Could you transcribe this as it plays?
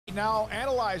Now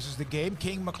analyzes the game.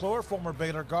 King McClure, former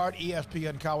Baylor guard,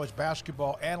 ESPN college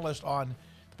basketball analyst on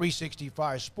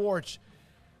 365 Sports.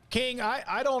 King,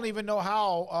 I don't even know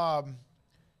how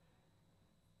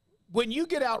when you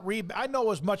get out I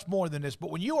know it's much more than this, but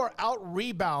when you are out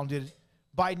rebounded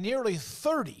by nearly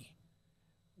 30,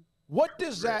 what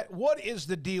is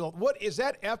the deal? What is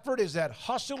that effort? Is that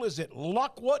hustle? Is it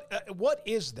luck? What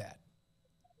is that?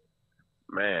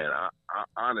 Man, I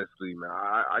honestly, man,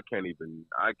 I can't even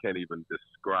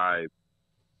describe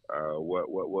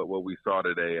what we saw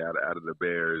today out of the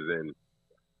Bears, and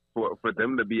for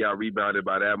them to be out rebounded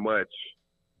by that much,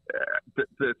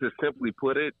 to simply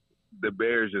put it, the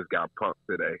Bears just got punked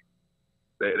today.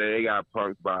 They got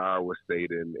punked by Iowa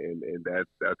State, and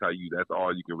that's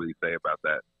all you can really say about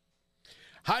that.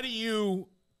 How do you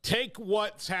take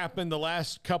what's happened the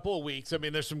last couple of weeks? I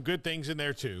mean, there's some good things in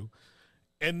there too.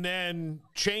 And then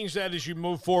change that as you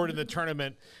move forward in the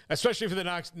tournament, especially for the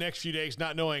next few days,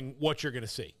 not knowing what you're going to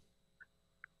see.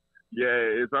 Yeah,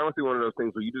 it's honestly one of those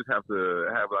things where you just have to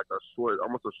have like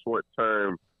almost a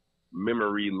short-term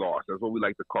memory loss. That's what we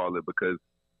like to call it, because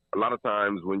a lot of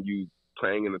times when you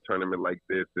playing in a tournament like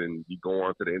this and you go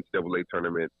on to the NCAA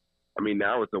tournament, I mean,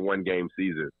 now it's a one-game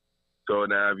season. So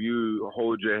now if you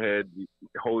hold your head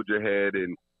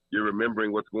and you're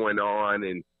remembering what's going on,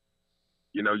 and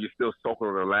you know, you're still soaking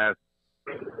on the last,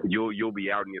 you'll be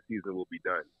out and your season will be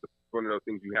done. It's one of those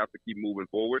things you have to keep moving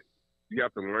forward. You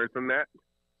have to learn from that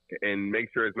and make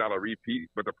sure it's not a repeat.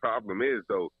 But the problem is,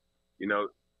 though, you know,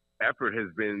 effort has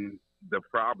been the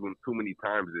problem too many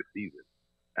times this season.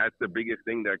 That's the biggest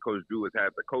thing that Coach Drew has had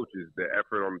the coaches, the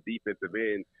effort on the defensive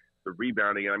end, the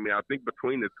rebounding. And I mean, I think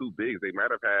between the two bigs, they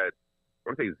might have had,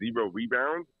 I want to say 0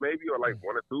 rebounds maybe, or like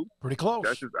 1 or 2. Pretty close.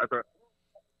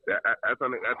 That's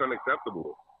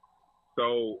unacceptable.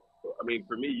 So, I mean,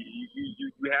 for me,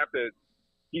 you have to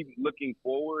keep looking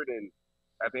forward, and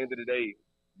at the end of the day,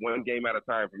 one game at a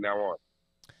time from now on.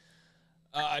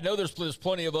 I know there's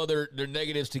plenty of other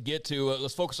negatives to get to.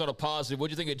 Let's focus on a positive. What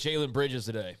do you think of Jalen Bridges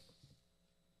today?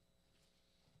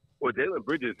 Well, Jalen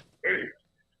Bridges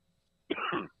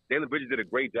did a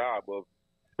great job of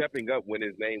stepping up when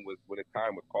his time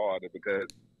was called, because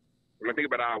when I think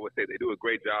about Iowa State, they do a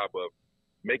great job of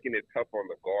making it tough on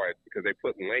the guards because they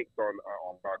put length on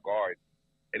our guards,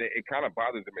 and it kind of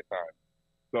bothers them at times.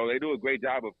 So they do a great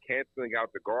job of canceling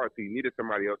out the guards. He needed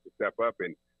somebody else to step up,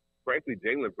 and frankly,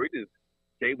 Jalen Bridges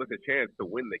gave us a chance to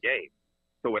win the game.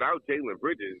 So without Jalen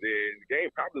Bridges, the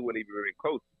game probably wouldn't even been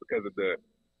close because of the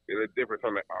difference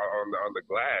on the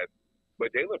glass.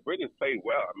 But Jalen Bridges played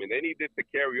well. I mean, they need this to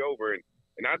carry over, and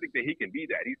I think that he can be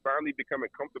that. He's finally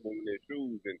becoming comfortable in his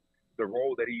shoes and the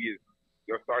role that he is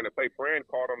starting to play. Fran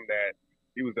called him that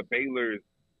he was the Baylor's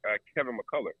Kevin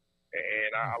McCullough,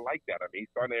 and I like that. I mean, he's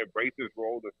starting to embrace his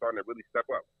role and starting to really step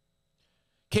up.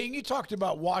 King, you talked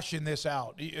about washing this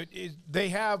out. They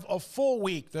have a full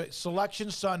week. The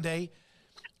selection Sunday,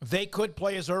 they could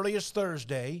play as early as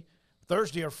Thursday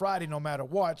or Friday, no matter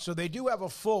what. So they do have a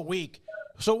full week.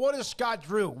 So what is Scott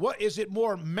Drew? What is it,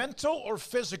 more mental or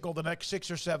physical the next 6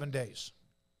 or 7 days?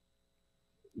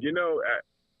 You know,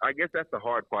 I guess that's the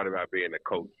hard part about being a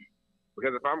coach.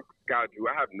 Because if I'm Scott Drew,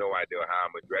 I have no idea how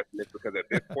I'm addressing this, because at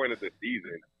this point of the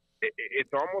season, it's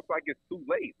almost like it's too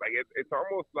late. Like it's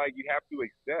almost like you have to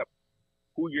accept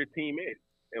who your team is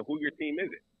and who your team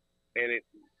isn't. And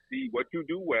see what you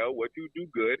do well, what you do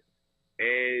good,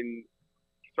 and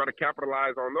try to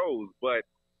capitalize on those. But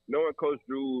knowing Coach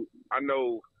Drew, I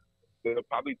know they'll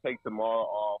probably take tomorrow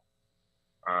off.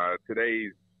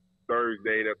 Today's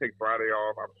Thursday. They'll take Friday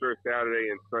off. I'm sure Saturday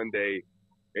and Sunday,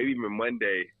 maybe even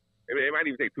Monday. They might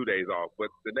even take 2 days off. But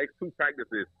the next 2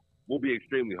 practices will be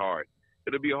extremely hard.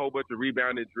 It'll be a whole bunch of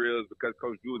rebounding drills because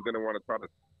Coach Drew is going to want to try to,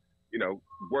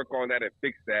 work on that and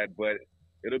fix that. But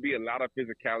it'll be a lot of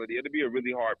physicality. It'll be a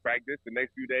really hard practice the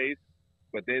next few days.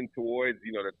 But then towards,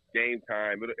 the game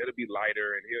time, it'll be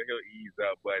lighter and he'll ease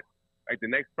up. But like the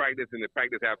next practice and the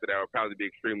practice after that will probably be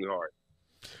extremely hard.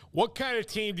 What kind of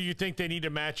team do you think they need to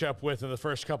match up with in the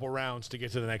first couple rounds to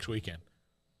get to the next weekend?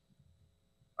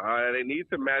 They need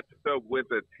to match up with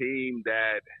a team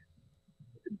that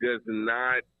does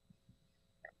not,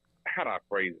 how do I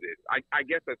phrase it? I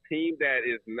guess a team that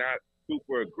is not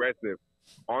super aggressive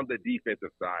on the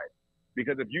defensive side.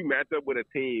 Because if you match up with a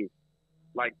team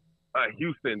like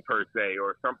Houston per se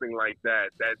or something like that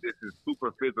this is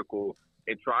super physical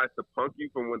and tries to punk you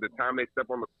from when the time they step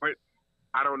on the court,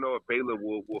 I don't know if Baylor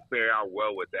will fare out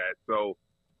well with that. So,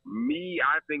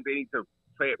 I think they need to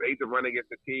run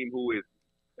against a team who is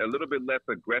a little bit less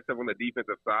aggressive on the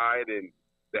defensive side and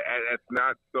that's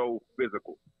not so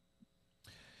physical.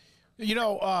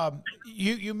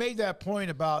 You made that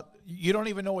point about you don't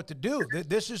even know what to do.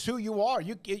 This is who you are.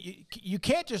 You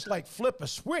can't just like flip a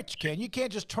switch, can you? You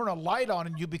can't just turn a light on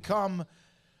and you become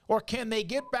 – or can they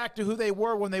get back to who they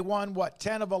were when they won,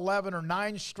 10 of 11 or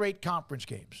 9 straight conference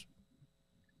games?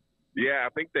 Yeah, I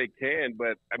think they can.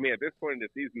 But, I mean, at this point in the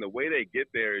season, the way they get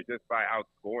there is just by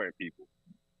outscoring people.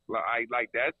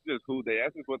 That's just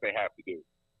what they have to do.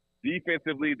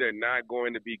 Defensively, they're not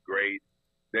going to be great.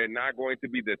 They're not going to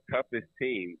be the toughest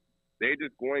team. They're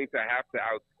just going to have to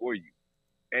outscore you.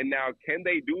 And now, can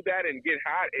they do that and get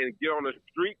hot and get on a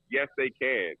streak? Yes, they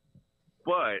can.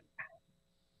 But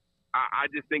I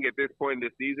just think at this point in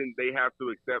the season, they have to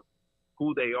accept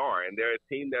who they are. And they're a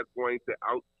team that's going to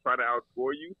try to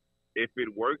outscore you. If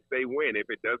it works, they win. If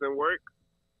it doesn't work,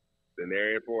 then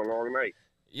they're in for a long night.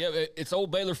 Yeah, it's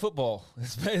old Baylor football.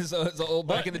 It's old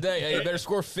back in the day. Hey, you better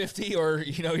score 50 or,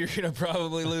 you're going to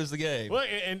probably lose the game. Well,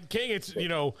 and King, it's,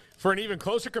 for an even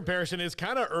closer comparison, it's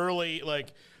kind of early,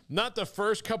 not the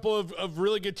first couple of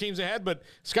really good teams they had, but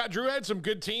Scott Drew had some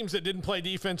good teams that didn't play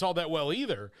defense all that well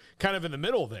either, kind of in the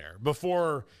middle there,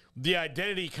 before the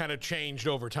identity kind of changed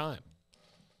over time.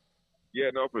 Yeah,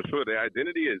 no, for sure. The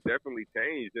identity has definitely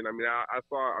changed. And, I mean,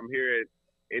 I'm here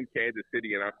in Kansas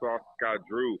City, and I saw Scott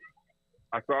Drew.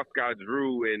 And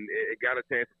got a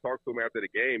chance to talk to him after the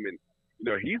game, and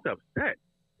he's upset.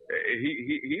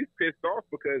 He's pissed off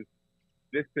because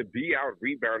just to be out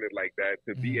rebounded like that,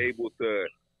 to be able to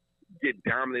get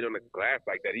dominated on the glass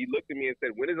like that. He looked at me and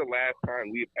said, "When is the last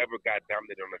time we've ever got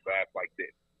dominated on the glass like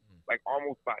this? Like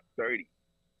almost by 30."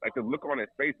 Like the look on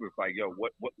his face was like, "Yo,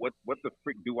 what the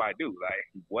frick do I do? Like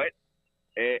what?"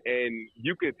 And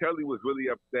you could tell he was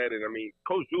really upset. And I mean,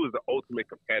 Coach Drew is the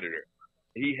ultimate competitor.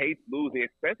 He hates losing,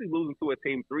 especially losing to a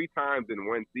team 3 times in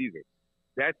one season.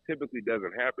 That typically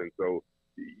doesn't happen. So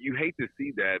you hate to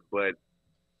see that, but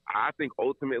I think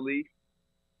ultimately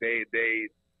they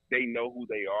know who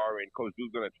they are, and Coach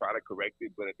Drew's going to try to correct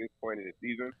it. But at this point in the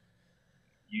season,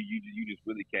 you just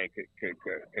really can't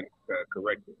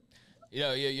correct it.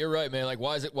 Yeah, you're right, man. Like,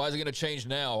 why is it going to change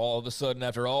now all of a sudden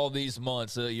after all these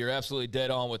months? You're absolutely dead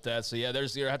on with that. So yeah,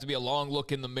 there have to be a long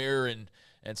look in the mirror and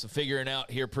some figuring out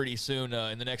here pretty soon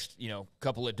in the next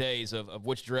couple of days of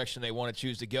which direction they want to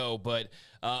choose to go. But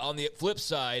on the flip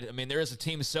side, I mean, there is a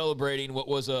team celebrating what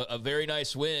was a very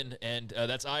nice win, and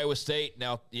that's Iowa State.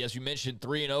 Now, as you mentioned,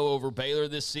 3-0 over Baylor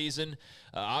this season.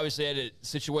 Obviously, had a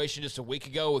situation just a week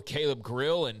ago with Caleb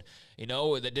Grill, and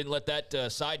that didn't let that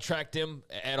sidetrack them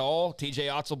at all. TJ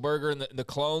Otzelberger and the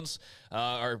Clones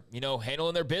are,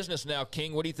 handling their business now.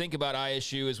 King, what do you think about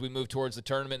ISU as we move towards the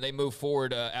tournament? They move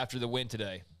forward after the win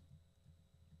today.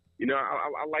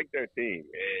 I like their team.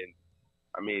 And,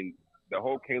 I mean, the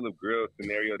whole Caleb Grill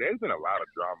scenario, there's been a lot of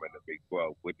drama in the Big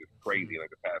 12, which is crazy in the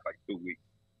past, 2 weeks.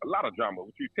 A lot of drama,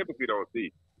 which you typically don't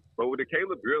see. But with the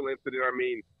Caleb Grill incident, I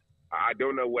mean, I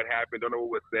don't know what happened, don't know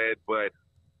what was said, but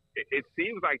it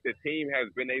seems like the team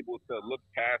has been able to look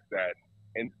past that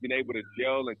and been able to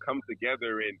gel and come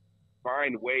together and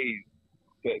find ways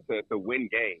to win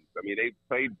games. I mean, they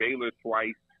played Baylor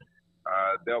twice.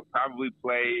 They'll probably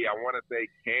play, I want to say,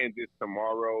 Kansas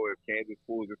tomorrow if Kansas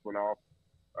pulls this one off.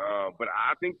 But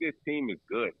I think this team is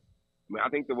good. I mean, I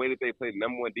think the way that they play the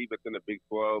number 1 defense in the Big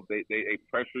 12, they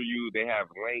pressure you. They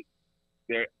have length.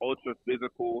 They're ultra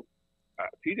physical.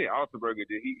 TJ Otzelberger,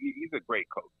 he's a great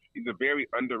coach. He's a very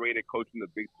underrated coach in the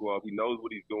Big 12. He knows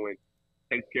what he's doing,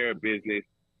 takes care of business.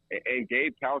 And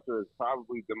Gabe Kalscheur is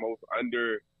probably the most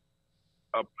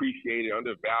underappreciated,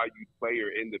 undervalued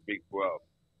player in the Big 12.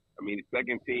 I mean,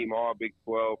 second team All Big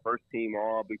 12, first team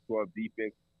All Big 12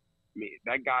 defense. I mean,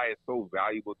 that guy is so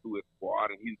valuable to his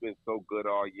squad, and he's been so good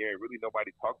all year. Really,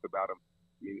 nobody talks about him.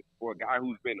 I mean, for a guy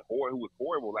who was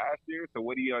horrible last year to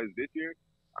what he is this year,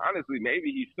 honestly,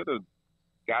 maybe he should have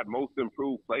got most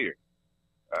improved player.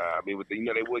 I mean,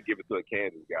 they would give it to a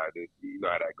Kansas guy. You know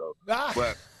how that goes.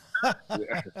 But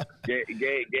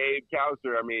Gabe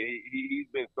Kalscheur, I mean, he's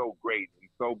been so great and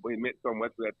he meant so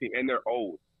much for that team. And they're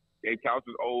old. Gabe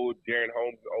Kalscheur's old. Jaron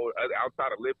Holmes is old.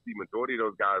 Outside of Lipsy, majority of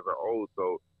those guys are old,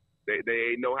 so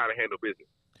they know how to handle business.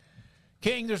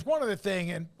 King, there's one other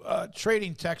thing, and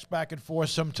trading text back and forth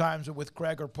sometimes with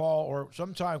Craig or Paul, or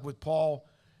sometimes with Paul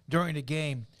during the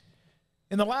game.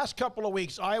 In the last couple of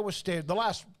weeks, Iowa State, the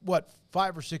last,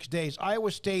 5 or 6 days,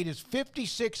 Iowa State is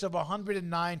 56 of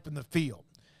 109 from the field.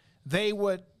 They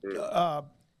would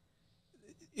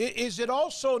is it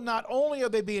also not only are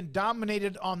they being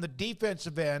dominated on the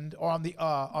defensive end or on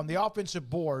the offensive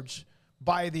boards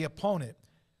by the opponent,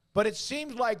 but it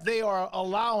seems like they are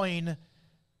allowing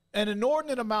an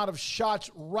inordinate amount of shots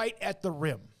right at the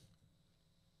rim.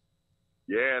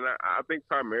 Yeah, and I think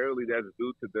primarily that's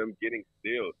due to them getting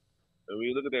steals. And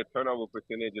when you look at their turnover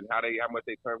percentage and how much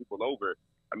they turn people over,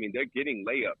 I mean, they're getting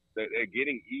layups. They're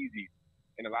getting easies.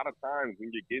 And a lot of times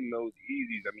when you're getting those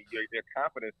easies, I mean, your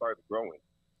confidence starts growing.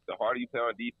 The harder you play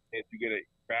on defense, you get a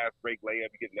fast break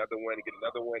layup, you get another one,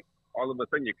 all of a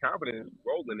sudden your confidence is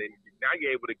rolling, and now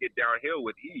you're able to get downhill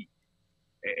with ease.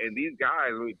 And these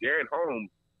guys, I mean, Darren Holmes,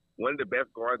 one of the best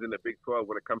guards in the Big 12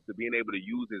 when it comes to being able to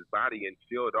use his body and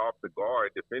shield off the guard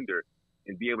defender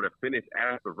and be able to finish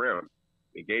at the rim.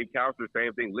 And Gabe Cowser,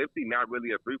 same thing. Lipsy, not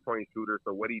really a three-point shooter,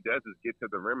 so what he does is get to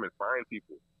the rim and find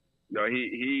people. You know,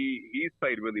 he's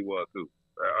played really well too.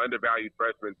 Undervalued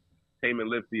freshman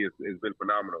Taman Lipsy has been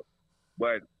phenomenal.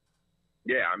 But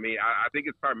yeah, I mean, I think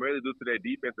it's primarily due to their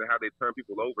defense and how they turn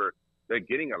people over. They're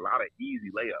getting a lot of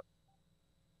easy layups.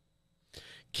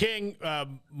 King,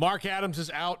 Mark Adams is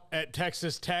out at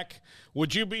Texas Tech.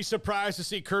 Would you be surprised to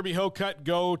see Kirby Hocutt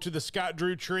go to the Scott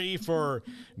Drew tree for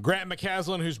Grant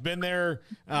McCaslin, who's been there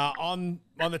on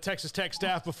the Texas Tech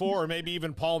staff before, or maybe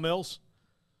even Paul Mills?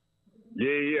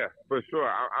 Yeah, for sure.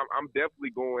 I'm definitely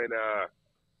going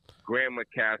Grant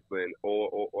McCaslin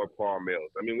or Paul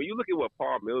Mills. I mean, when you look at what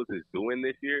Paul Mills is doing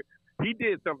this year, he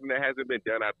did something that hasn't been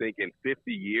done, I think, in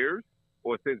 50 years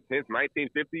or since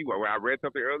 1950, where I read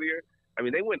something earlier. I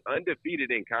mean, they went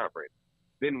undefeated in conference,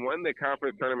 then won the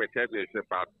conference tournament championship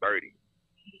by 30.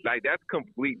 Like, that's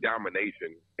complete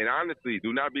domination. And honestly,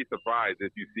 do not be surprised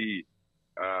if you see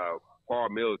Paul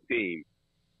Mills' team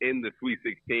in the Sweet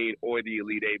 16 or the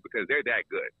Elite Eight, because they're that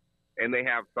good. And they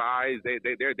have size. They're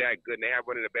that good. And they have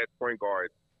one of the best point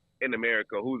guards in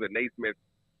America, who's a Naismith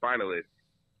finalist.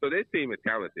 So this team is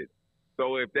talented.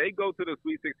 So if they go to the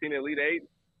Sweet 16 Elite Eight,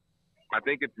 I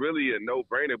think it's really a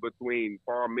no-brainer between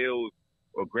Paul Mills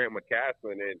or Grant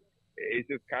McCaslin. And it's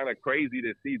just kind of crazy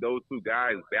to see those two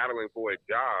guys battling for a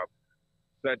job,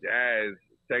 such as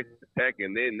Texas Tech,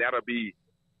 and then that'll be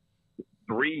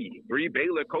three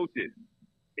Baylor coaches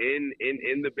in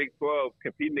the Big 12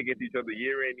 competing against each other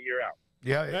year in, year out.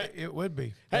 Yeah, it would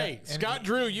be. Hey, yeah. Scott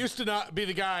Drew used to not be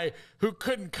the guy who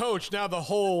couldn't coach. Now the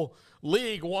whole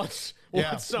league wants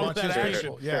some of that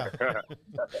action. Yeah,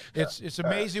 it's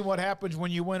amazing what happens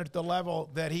when you win at the level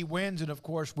that he wins, and of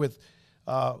course with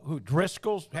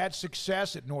Driscoll's had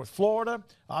success at North Florida.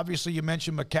 Obviously, you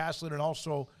mentioned McCaslin, and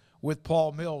also with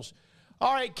Paul Mills.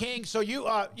 All right, King. So you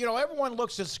everyone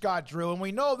looks at Scott Drew, and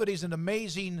we know that he's an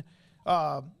amazing.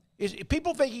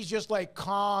 People think he's just like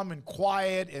calm and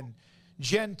quiet and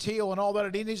genteel and all that,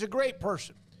 and he's a great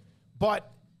person.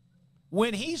 But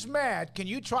when he's mad, can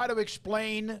you try to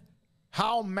explain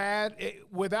how mad,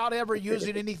 without ever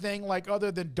using anything like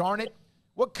other than darn it?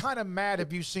 What kind of mad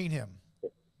have you seen him?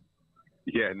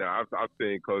 Yeah, no, I've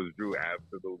seen Coach Drew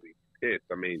absolutely pissed.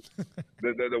 I mean,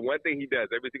 the one thing he does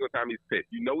every single time he's pissed,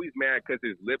 you know he's mad because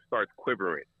his lip starts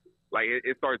quivering. Like,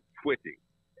 it starts twitching.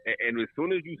 And as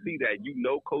soon as you see that, you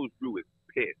know Coach Drew is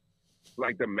pissed.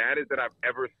 Like, the maddest that I've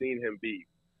ever seen him be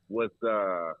was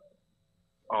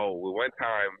one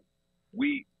time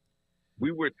we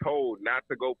were told not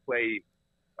to go play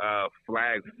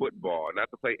flag football, not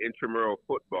to play intramural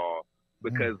football,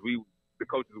 because the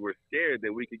coaches were scared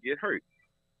that we could get hurt.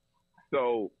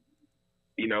 So,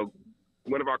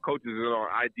 one of our coaches is on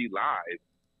IG Live,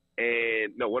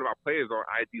 one of our players on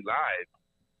IG Live,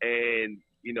 and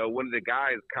one of the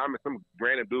guys some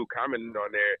random dude commented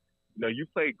on there, you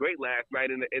played great last night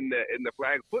in the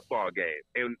flag football game.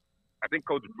 And I think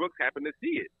Coach Brooks happened to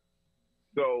see it.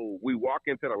 So we walk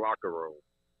into the locker room,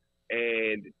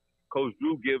 and Coach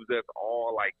Drew gives us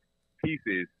all, like,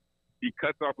 pieces. He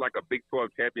cuts off, like, a Big 12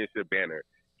 championship banner,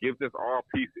 gives us all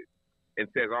pieces, and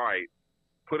says, all right,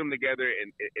 put them together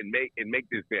and make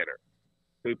this banner.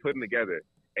 So we put them together.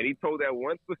 And he told that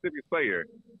one specific player,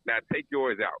 now take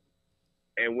yours out.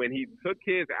 And when he took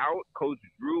his out, Coach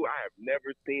Drew, I have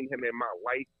never seen him in my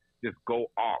life just go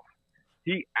off.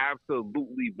 He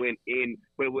absolutely went in.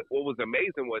 But what was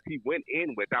amazing was he went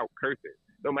in without cursing.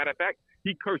 No matter of fact,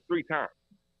 he cursed 3 times.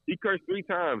 He cursed 3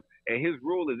 times, and his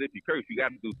rule is if you curse, you got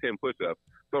to do 10 push-ups.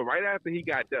 So right after he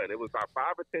got done, it was about 5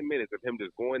 or 10 minutes of him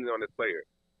just going in on his player.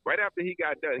 Right after he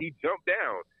got done, he jumped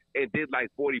down and did like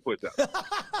 40 push-ups.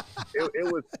 it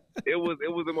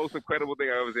was the most incredible thing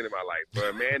I've ever seen in my life. For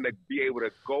a man to be able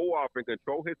to go off and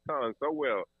control his tongue so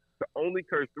well, to only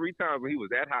curse 3 times when he was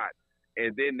that hot,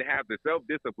 and then have the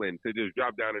self-discipline to just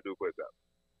drop down and do push-ups.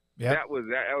 Yep. That was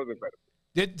incredible.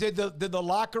 Did the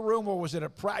locker room, or was it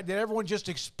did everyone just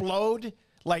explode?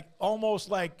 Like almost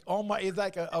like it's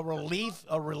like a release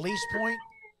point?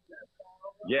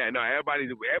 Yeah, no, everybody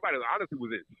honestly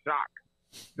was in shock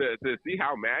to see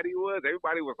how mad he was.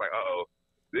 Everybody was like, uh-oh.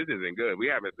 this isn't good. We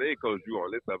haven't seen Coach Drew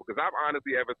on this level because I've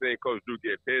honestly ever seen Coach Drew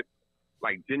get pissed,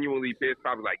 like genuinely pissed,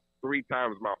 probably like 3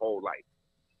 times my whole life.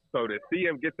 So to see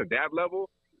him get to that level,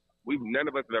 none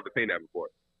of us have ever seen that before.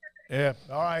 Yeah.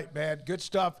 All right, man. Good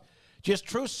stuff. Just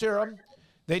true serum.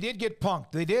 They did get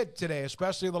punked. They did today,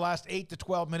 especially the last 8 to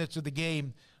 12 minutes of the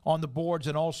game on the boards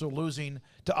and also losing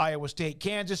to Iowa State.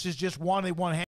 Kansas is just one. They won